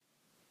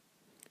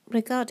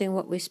regarding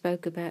what we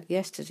spoke about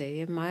yesterday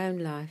in my own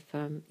life,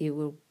 you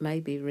will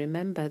maybe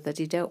remember that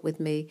he dealt with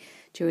me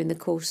during the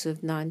course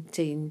of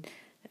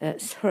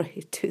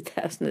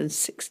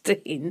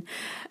 2016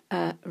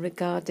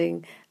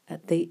 regarding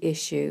the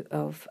issue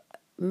of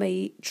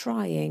me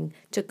trying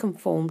to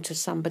conform to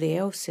somebody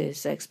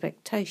else's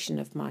expectation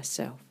of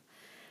myself,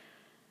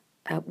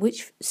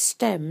 which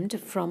stemmed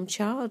from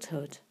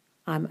childhood.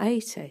 I'm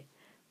 80,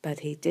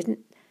 but it didn't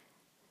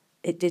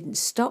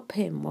stop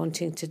him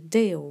wanting to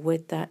deal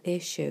with that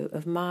issue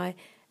of my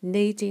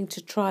needing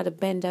to try to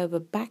bend over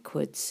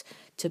backwards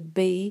to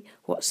be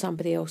what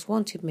somebody else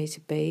wanted me to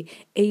be,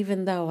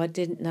 even though I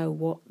didn't know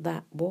what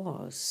that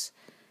was.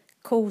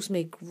 Caused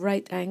me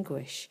great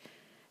anguish.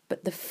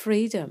 But the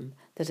freedom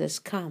that has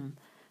come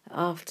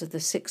after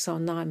the 6 or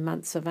 9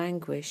 months of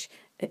anguish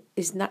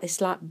it's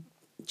like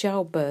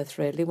childbirth,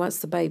 really. Once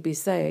the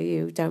baby's there,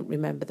 you don't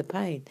remember the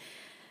pain.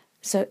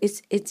 So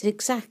it's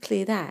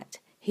exactly that.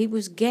 He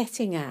was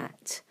getting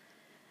at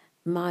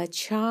my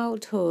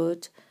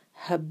childhood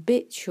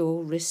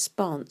habitual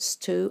response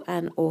to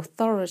an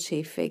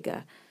authority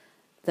figure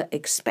that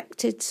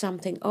expected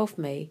something of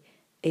me,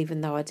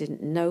 even though I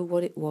didn't know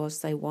what it was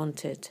they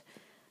wanted,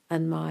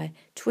 and my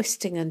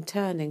twisting and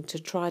turning to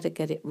try to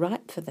get it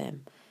right for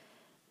them,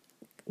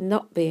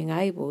 not being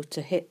able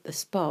to hit the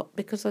spot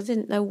because I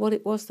didn't know what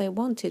it was they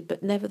wanted,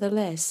 but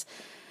nevertheless,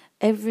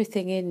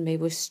 everything in me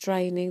was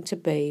straining to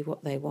be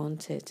what they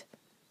wanted.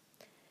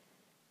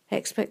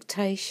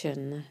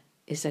 Expectation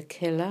is a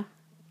killer.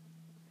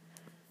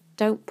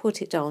 Don't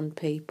put it on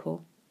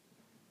people.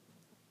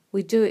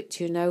 We do it,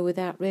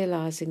 without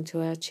realising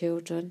to our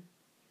children.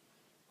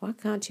 Why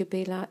can't you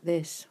be like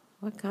this?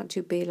 Why can't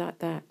you be like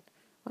that?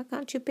 Why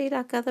can't you be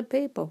like other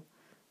people?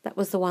 That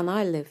was the one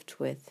I lived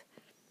with.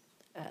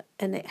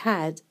 And it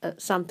had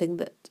something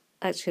that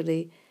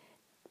actually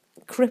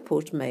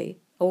crippled me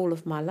all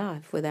of my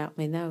life without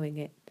me knowing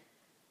it,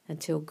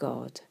 until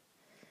God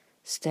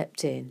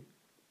stepped in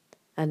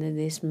and in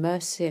his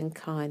mercy and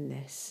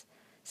kindness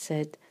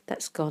said,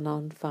 that's gone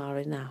on far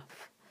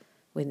enough.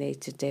 We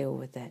need to deal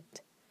with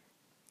it.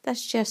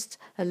 That's just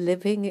a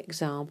living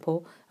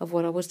example of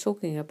what I was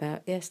talking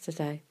about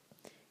yesterday.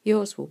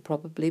 Yours will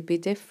probably be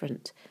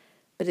different,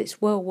 but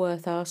it's well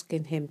worth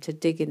asking him to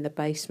dig in the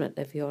basement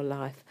of your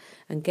life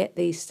and get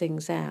these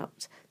things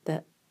out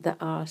that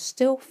are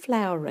still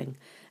flowering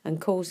and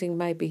causing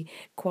maybe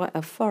quite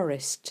a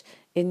forest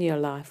in your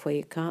life where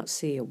you can't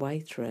see your way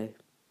through.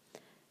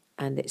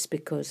 And it's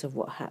because of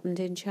what happened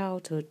in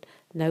childhood.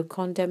 No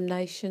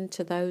condemnation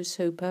to those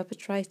who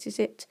perpetrated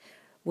it.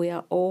 We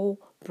are all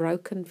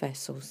broken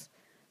vessels.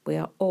 We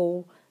are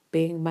all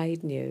being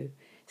made new.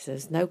 So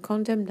there's no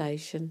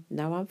condemnation,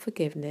 no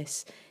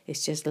unforgiveness.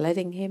 It's just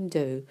letting him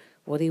do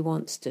what he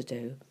wants to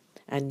do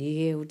and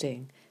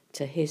yielding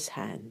to his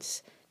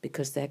hands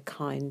because they're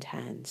kind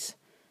hands.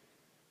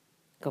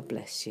 God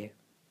bless you.